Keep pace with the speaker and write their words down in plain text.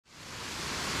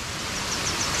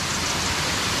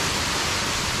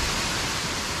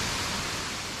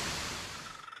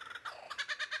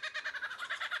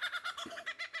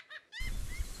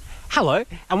Hello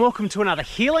and welcome to another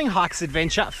Healing Hikes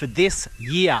adventure for this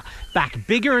year. Back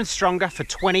bigger and stronger for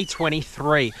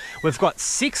 2023. We've got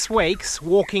 6 weeks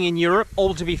walking in Europe,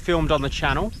 all to be filmed on the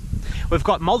channel. We've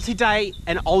got multi-day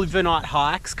and overnight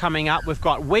hikes coming up. We've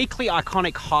got weekly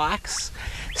iconic hikes.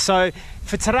 So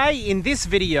for today in this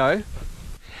video,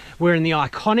 we're in the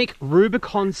iconic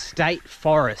Rubicon State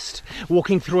Forest,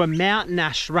 walking through a mountain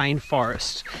ash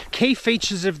rainforest. Key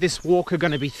features of this walk are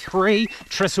going to be 3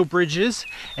 trestle bridges,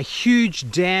 a huge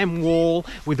dam wall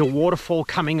with a waterfall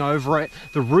coming over it,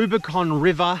 the Rubicon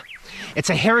River.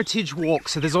 It's a heritage walk,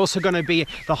 so there's also going to be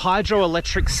the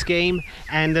hydroelectric scheme,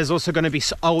 and there's also going to be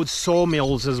old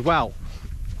sawmills as well.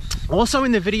 Also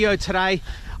in the video today,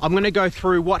 I'm going to go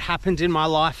through what happened in my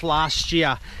life last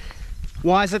year.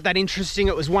 Why is it that interesting?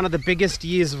 It was one of the biggest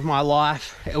years of my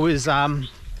life. It was,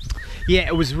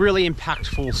 it was really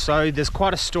impactful. So there's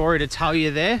quite a story to tell you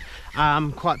there,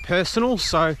 quite personal.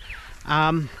 So,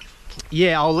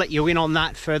 I'll let you in on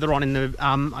that further on in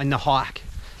the hike.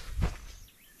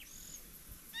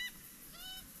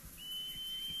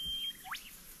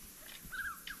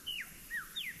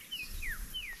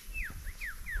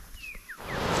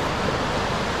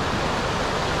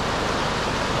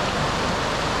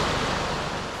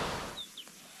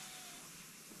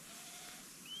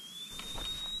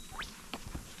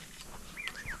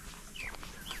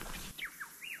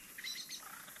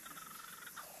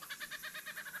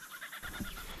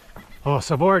 Oh,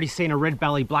 so I've already seen a red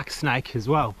belly black snake as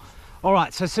well. All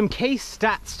right, so some key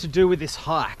stats to do with this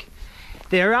hike.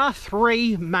 There are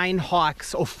 3 main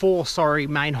hikes, or 4, sorry,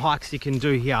 main hikes you can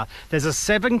do here. There's a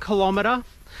 7 kilometer,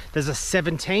 there's a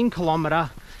 17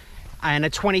 kilometer, and a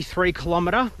 23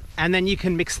 kilometer, and then you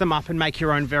can mix them up and make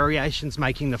your own variations,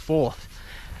 making the 4th.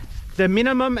 The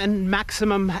minimum and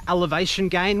maximum elevation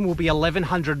gain will be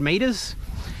 1100 meters.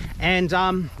 And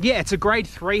it's a grade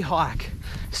 3 hike.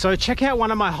 So check out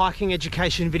one of my hiking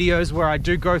education videos where I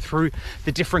do go through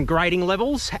the different grading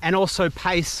levels and also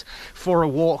pace for a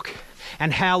walk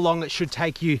and how long it should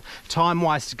take you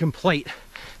time-wise to complete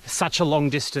such a long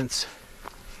distance.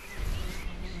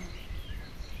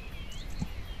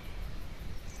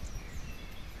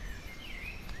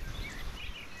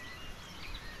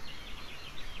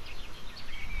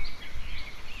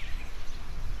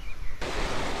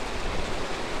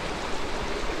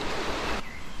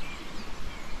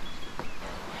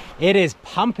 It is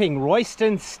pumping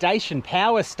Royston Station,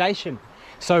 power station.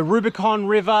 So Rubicon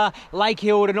River, Lake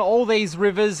Eildon, all these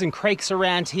rivers and creeks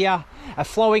around here are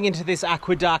flowing into this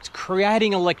aqueduct,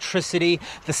 creating electricity,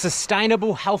 the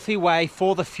sustainable, healthy way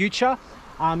for the future,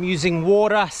 using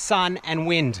water, sun and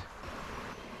wind.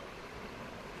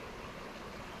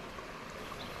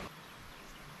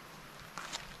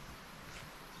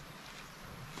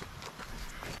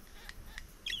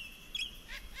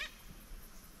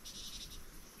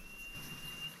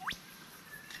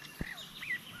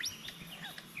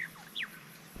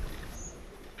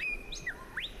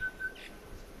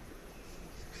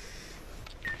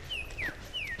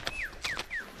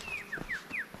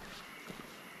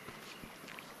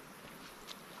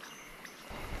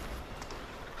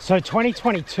 So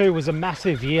 2022 was a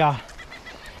massive year,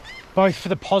 both for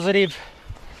the positive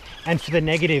and for the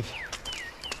negative.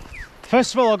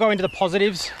 First of all, I'll go into the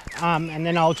positives and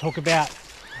then I'll talk about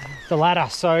the latter.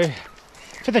 So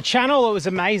for the channel, it was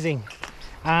amazing.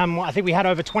 I think we had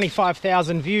over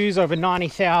 25,000 views, over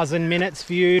 90,000 minutes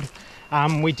viewed.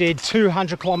 We did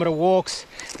 200-kilometer walks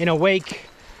in a week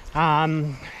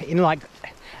in like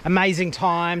amazing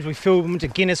times. We filmed a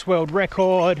Guinness World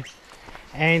Record.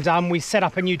 And we set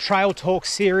up a new Trail Talk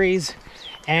series,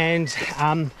 and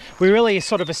we really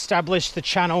sort of established the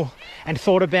channel and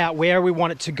thought about where we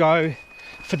want it to go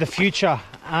for the future.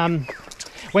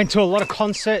 Went to a lot of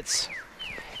concerts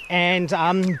and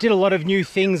did a lot of new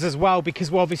things as well,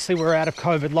 because obviously we're out of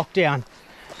COVID lockdown.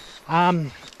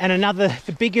 And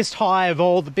the biggest high of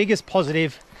all, the biggest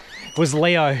positive was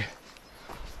Leo.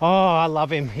 Oh, I love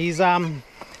him. He's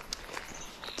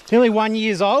nearly 1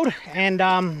 year old, and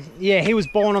he was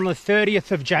born on the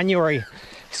 30th of January.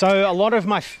 So a lot of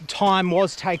my time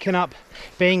was taken up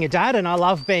being a dad, and I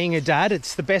love being a dad.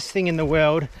 It's the best thing in the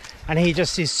world, and he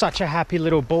just is such a happy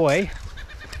little boy.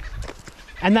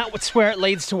 And that's where it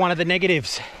leads to one of the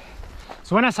negatives.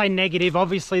 So when I say negative,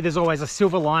 obviously there's always a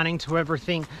silver lining to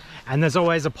everything, and there's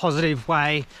always a positive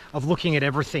way of looking at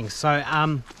everything. So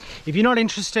if you're not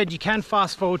interested, you can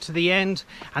fast forward to the end,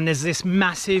 and there's this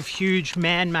massive, huge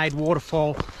man-made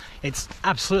waterfall. It's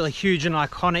absolutely huge and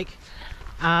iconic.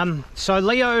 So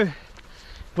Leo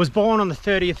was born on the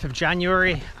 30th of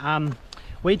January.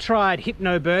 We tried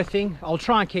hypnobirthing. I'll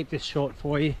try and keep this short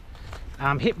for you.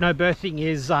 Hypnobirthing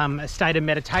is a state of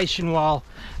meditation while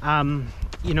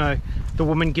you know, the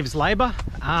woman gives labor.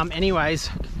 Anyways,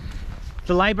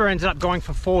 the labor ended up going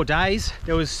for 4 days.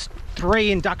 There was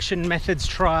 3 induction methods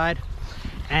tried,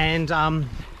 and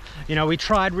you know, we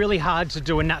tried really hard to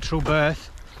do a natural birth,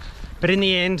 but in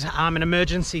the end an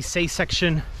emergency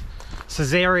C-section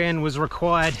cesarean was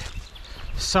required.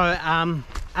 So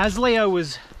as Leo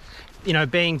was, you know,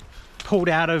 being pulled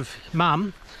out of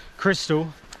mum,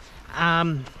 Crystal,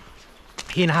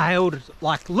 he inhaled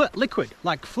like liquid,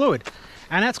 like fluid,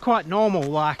 and that's quite normal,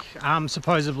 like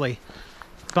supposedly,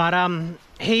 but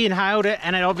he inhaled it,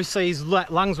 and it obviously his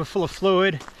lungs were full of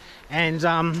fluid, and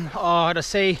oh, to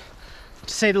see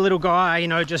the little guy, you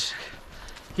know, just,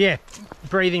 yeah,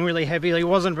 breathing really heavily,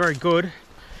 wasn't very good.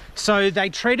 So they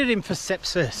treated him for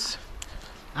sepsis,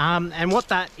 and what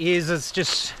that is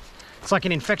just, it's like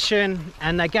an infection,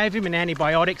 and they gave him an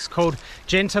antibiotics called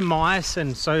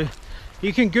gentamicin. So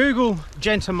you can Google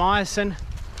gentamicin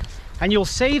and you'll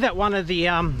see that one of the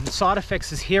side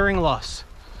effects is hearing loss.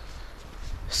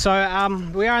 So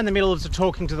we are in the middle of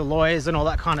talking to the lawyers and all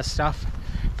that kind of stuff,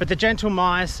 but the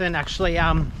gentamicin actually,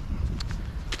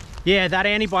 yeah, that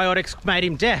antibiotics made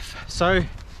him deaf. So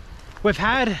we've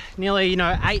had nearly, you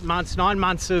know, 8 months, 9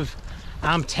 months of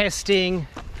testing,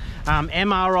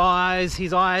 MRIs.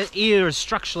 His ear is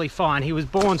structurally fine. He was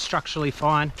born structurally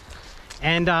fine,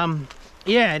 and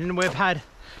yeah, and we've had,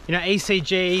 you know,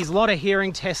 ECGs, a lot of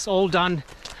hearing tests all done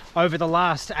over the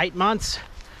last 8 months.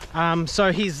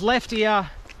 So his left ear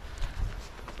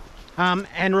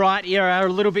and right ear are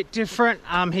a little bit different.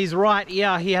 His right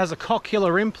ear, he has a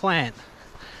cochlear implant.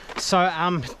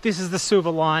 So this is the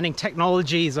silver lining.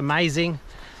 Technology is amazing.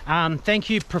 Thank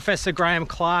you, Professor Graham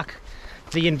Clark,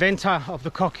 the inventor of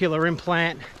the cochlear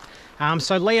implant.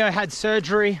 So Leo had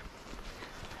surgery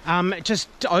just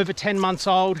over 10 months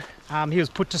old. He was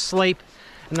put to sleep,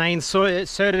 and they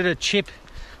inserted a chip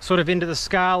sort of into the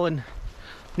skull, and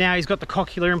now he's got the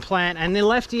cochlear implant. And the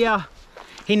left ear,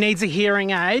 he needs a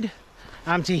hearing aid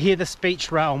to hear the speech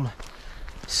realm.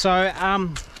 So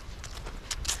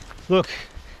look,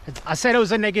 I said it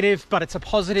was a negative, but it's a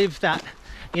positive that,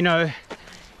 you know,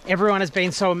 everyone has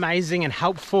been so amazing and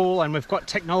helpful, and we've got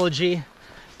technology.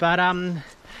 But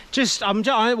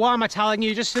why am I telling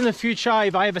you? Just in the future,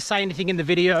 if I ever say anything in the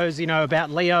videos, you know, about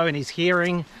Leo and his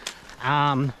hearing,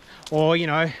 or you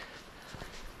know,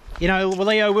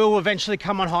 Leo will eventually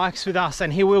come on hikes with us,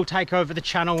 and he will take over the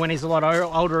channel when he's a lot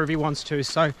older if he wants to.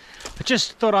 So I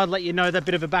just thought I'd let you know that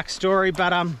bit of a backstory.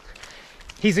 But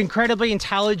he's incredibly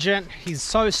intelligent. He's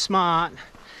so smart.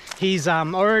 He's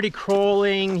already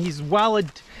crawling. He's well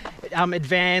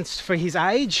advanced for his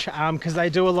age, because they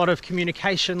do a lot of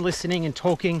communication, listening and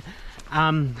talking,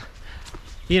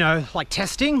 you know, like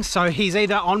testing. So he's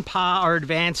either on par or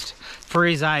advanced for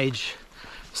his age.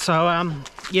 So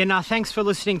yeah, no, thanks for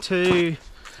listening to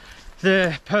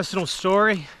the personal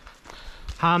story.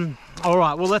 All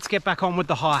right, well, let's get back on with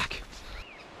the hike.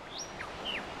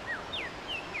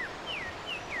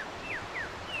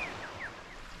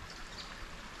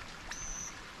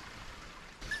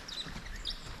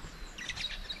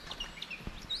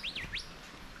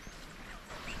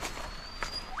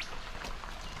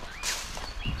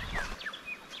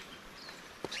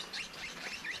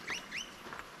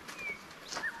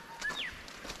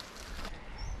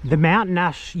 The mountain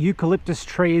ash eucalyptus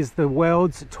tree is the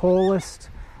world's tallest,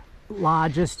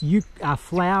 largest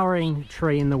flowering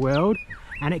tree in the world,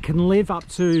 and it can live up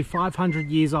to 500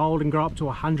 years old and grow up to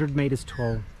 100 meters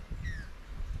tall.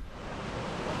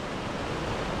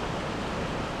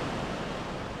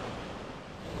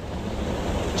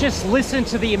 Just listen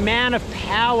to the amount of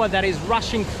power that is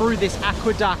rushing through this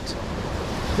aqueduct,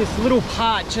 this little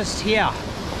part just here,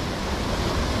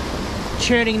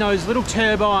 churning those little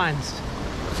turbines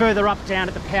further up down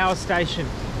at the power station.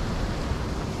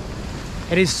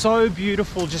 It is so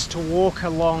beautiful just to walk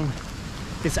along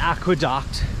this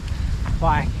aqueduct.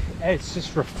 Like, it's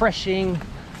just refreshing,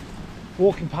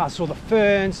 walking past all the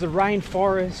ferns, the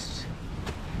rainforest.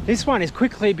 This one is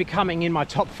quickly becoming in my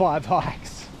top 5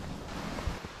 hikes.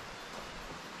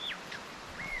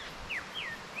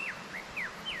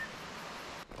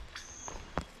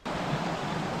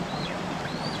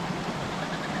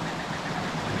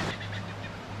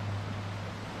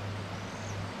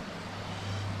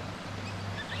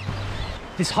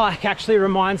 This hike actually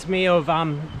reminds me of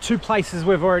 2 places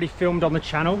we've already filmed on the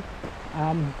channel.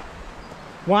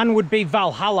 One would be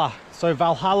Valhalla. So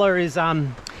Valhalla is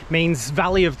means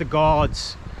Valley of the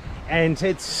Gods, and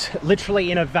it's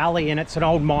literally in a valley, and it's an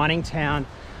old mining town,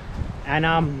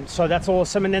 and so that's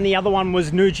awesome. And then the other one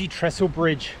was Nuji Trestle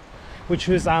Bridge, which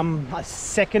was a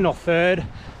second or third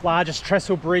largest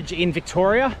trestle bridge in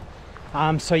Victoria.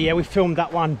 So yeah, we filmed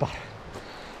that one, but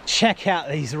check out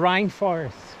these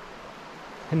rainforests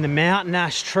and the mountain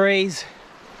ash trees.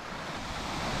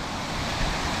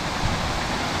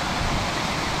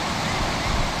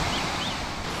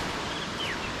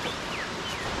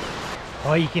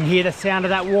 Oh, you can hear the sound of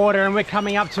that water, and we're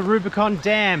coming up to Rubicon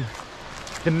Dam,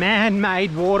 the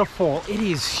man-made waterfall. It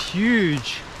is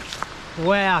huge.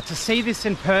 Wow, to see this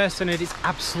in person, it is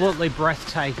absolutely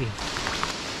breathtaking.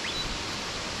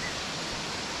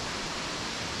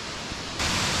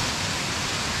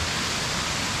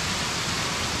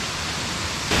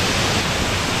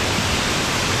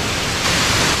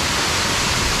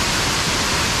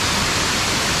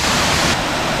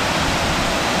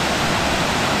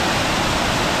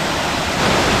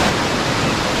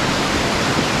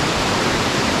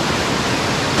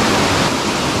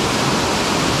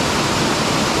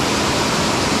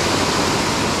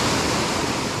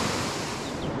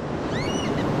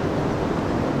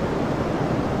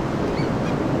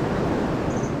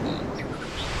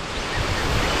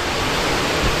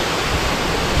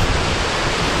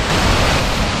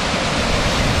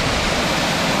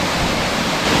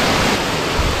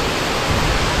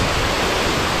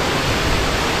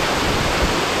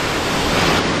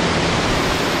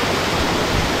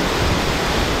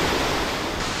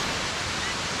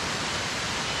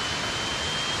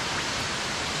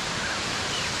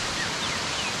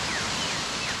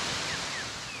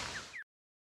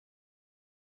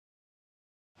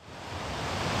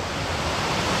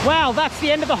 Well, that's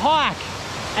the end of the hike.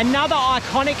 Another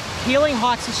iconic Healing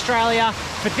Hikes Australia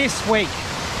for this week.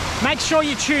 Make sure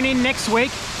you tune in next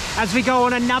week as we go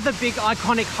on another big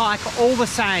iconic hike all the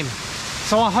same.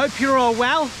 So I hope you're all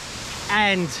well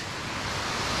and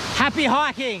happy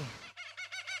hiking.